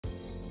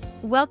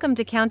Welcome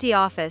to County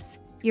Office,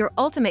 your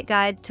ultimate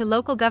guide to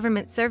local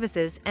government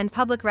services and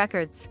public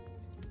records.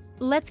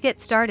 Let's get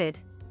started.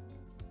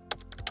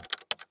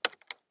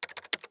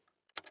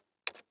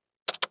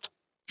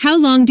 How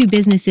long do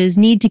businesses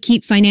need to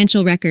keep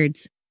financial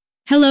records?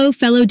 Hello,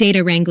 fellow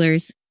data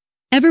wranglers.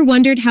 Ever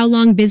wondered how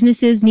long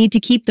businesses need to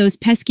keep those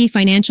pesky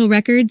financial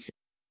records?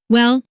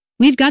 Well,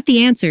 we've got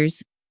the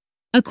answers.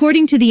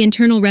 According to the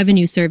Internal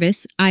Revenue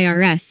Service,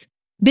 IRS,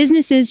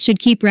 businesses should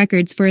keep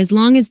records for as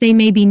long as they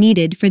may be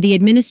needed for the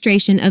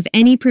administration of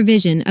any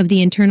provision of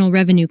the Internal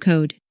Revenue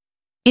Code.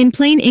 In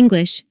plain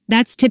English,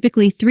 that's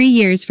typically 3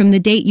 years from the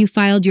date you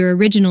filed your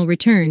original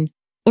return,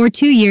 or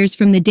 2 years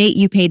from the date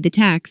you paid the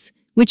tax,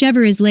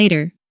 whichever is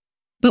later.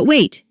 But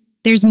wait,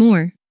 there's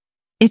more.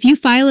 If you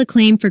file a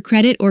claim for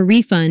credit or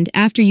refund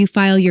after you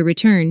file your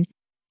return,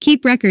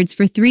 keep records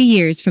for 3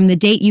 years from the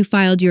date you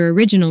filed your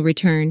original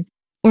return,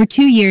 or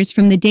 2 years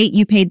from the date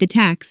you paid the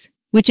tax,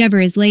 whichever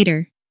is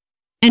later.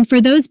 And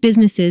for those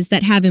businesses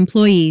that have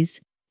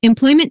employees,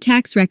 employment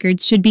tax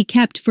records should be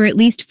kept for at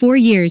least 4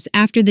 years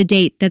after the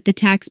date that the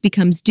tax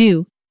becomes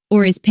due,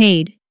 or is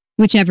paid,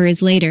 whichever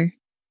is later.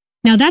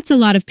 Now that's a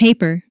lot of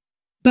paper.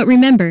 But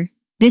remember,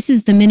 this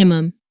is the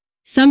minimum.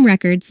 Some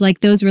records,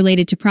 like those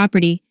related to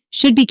property,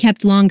 should be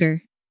kept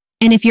longer.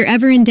 And if you're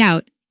ever in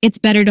doubt, it's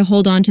better to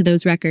hold on to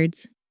those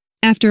records.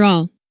 After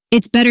all,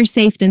 it's better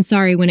safe than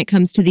sorry when it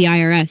comes to the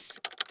IRS.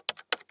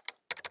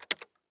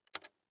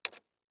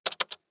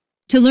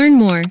 To learn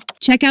more,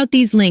 check out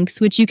these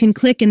links which you can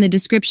click in the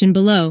description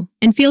below,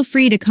 and feel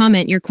free to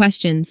comment your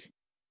questions.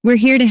 We're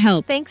here to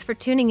help. Thanks for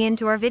tuning in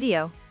to our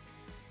video.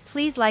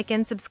 Please like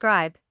and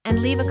subscribe,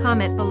 and leave a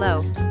comment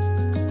below.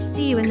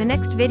 See you in the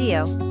next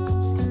video.